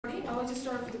like to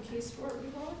start with the case for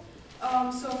rebuttal.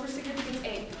 So for significance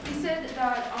A, he said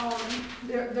that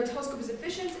the telescope is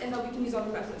efficient and that we can use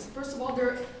other methods. First of all,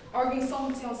 they're arguing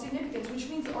solvency on significance, which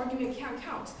means the argument can't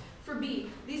count. For B,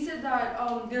 they said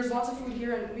that there's lots of food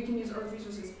here and we can use Earth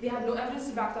resources. They have no evidence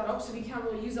to back that up, so we can't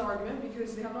really use the argument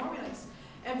because they have no arguments.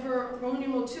 And for Roman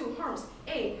numeral 2, harms.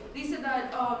 A, they said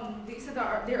that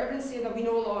their evidence said that we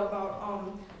know a lot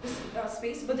about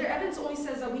space, but their evidence only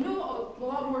says that we know a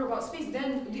lot more about space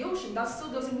than the ocean. That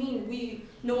still doesn't mean we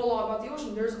know a lot about the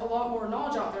ocean. There's a lot more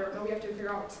knowledge out there that we have to figure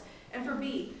out. And for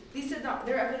B, they said that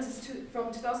their evidence is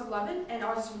from 2011 and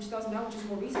ours is from 2009, which is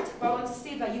more recent. But I would like to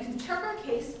state that you can check our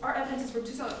case. Our evidence is from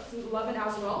 2011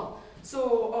 as well.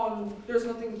 So there's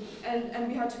nothing, and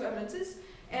we had 2 evidences.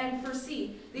 And for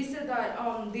C, they said that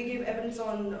they gave evidence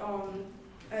on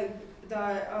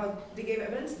they gave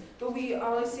evidence, but I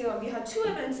would like to say that we had 2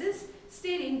 evidences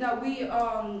stating that the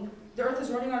Earth is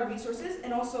running out of resources,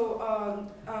 and also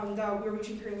that we're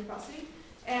reaching carrying capacity.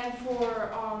 And for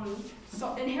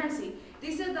inherency,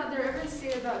 they said that their evidence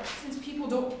stated that since people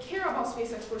don't care about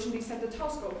space exploration, they sent the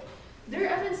telescope. Their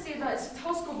evidence stated that it's a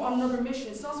telescope on another mission.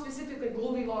 It's not specifically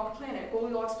Goldilocks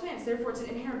planets. Therefore, it's an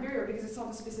inherent barrier because it's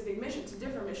not a specific mission. It's a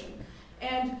different mission.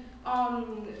 And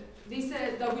they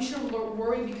said that we shouldn't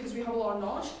worry because we have a lot of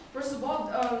knowledge. First of all,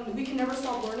 we can never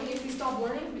stop learning. If we stop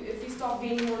learning, if we stop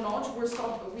gaining more knowledge, we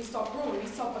stop growing. We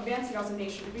stop advancing as a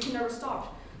nation. We can never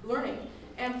stop learning.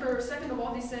 And for second of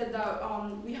all, they said that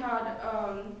we had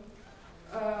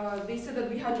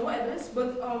no evidence,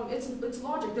 but it's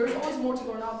logic. There's always more to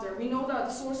learn out there. We know that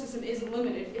the solar system isn't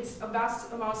limited. It's a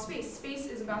vast amount of space. Space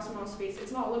is a vast amount of space.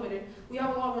 It's not limited. We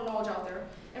have a lot more knowledge out there.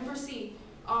 And for C,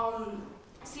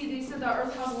 they said that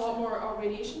Earth has a lot more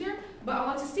radiation there, but I'd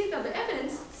like to state that the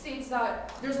evidence states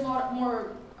that there's a lot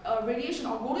more radiation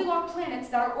on Goldilocks planets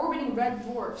that are orbiting red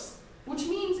dwarfs, which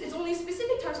means it's only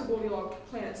specific types of Goldilocks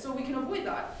planets, so we can avoid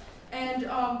that. And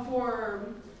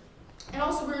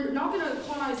also, we're not going to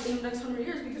colonize in the next 100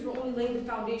 years because we're only laying the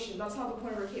foundation. That's not the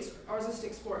point of our case. Ours is to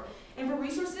explore. And for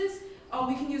resources,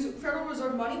 we can use Federal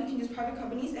Reserve money, we can use private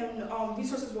companies, and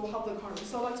resources will help the economy.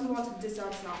 So I'd like to move on to the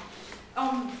disads now.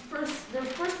 Their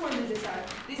first point in the disad,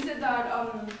 they said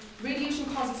that radiation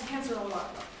causes cancer and all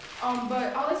that.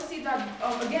 But I'd like to say that,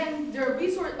 again, their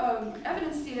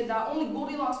evidence stated that only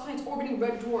Goldilocks planets orbiting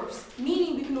red dwarfs,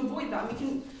 meaning we can avoid that. We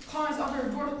can colonize other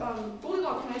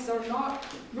Goldilocks planets that are not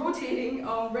rotating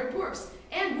red dwarfs.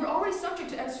 And we're already subject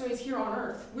to X-rays here on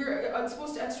Earth. We're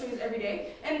exposed to X-rays every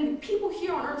day, and people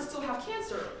here on Earth still have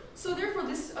cancer. So therefore,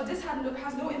 this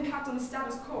has no impact on the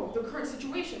status quo, the current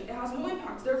situation. It has no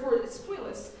impact, therefore it's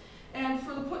pointless. And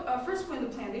for the first point of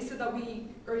the plan, they said that we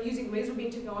are using laser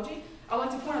beam technology. I'd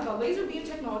like to point out that laser beam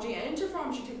technology and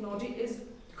interferometry technology is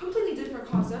completely different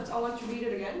concepts. I'd like to read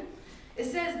it again. It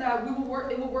says that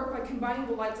it will work by combining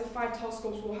the lights of 5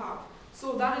 telescopes we'll have.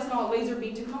 So that is not laser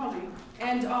beam technology.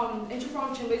 And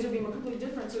interferometry and laser beam are completely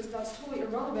different, so that's totally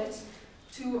irrelevant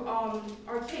to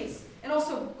our case. And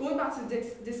also, going back to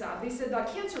disad, they said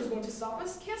that cancer is going to stop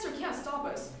us. Cancer can't stop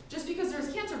us. Just because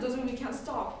there's cancer doesn't mean we can't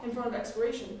stop in front of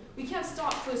exploration. We can't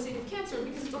stop for the sake of cancer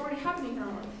because it's already happening here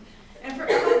on Earth. And for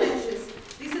advantages,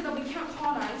 they said that we can't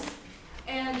colonize,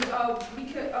 and we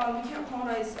can't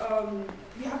colonize.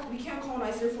 We can't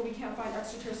colonize. Therefore, we can't find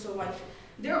extraterrestrial life.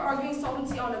 They're arguing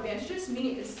solvency on advantages,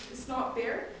 meaning it's not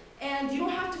fair, and you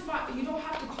don't have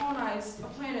to colonize a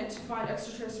planet to find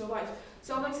extraterrestrial life.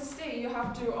 So I'd like to state you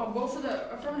have to vote for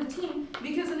the affirmative team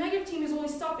because the negative team is only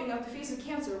stopping at the face of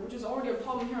cancer, which is already a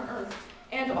problem here on Earth.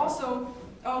 And also,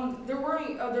 we're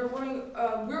worrying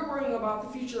about the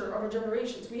future of our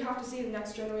generations. We have to save the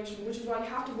next generation, which is why you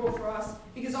have to vote for us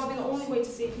because that'll be the only way to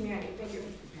save humanity. Thank you.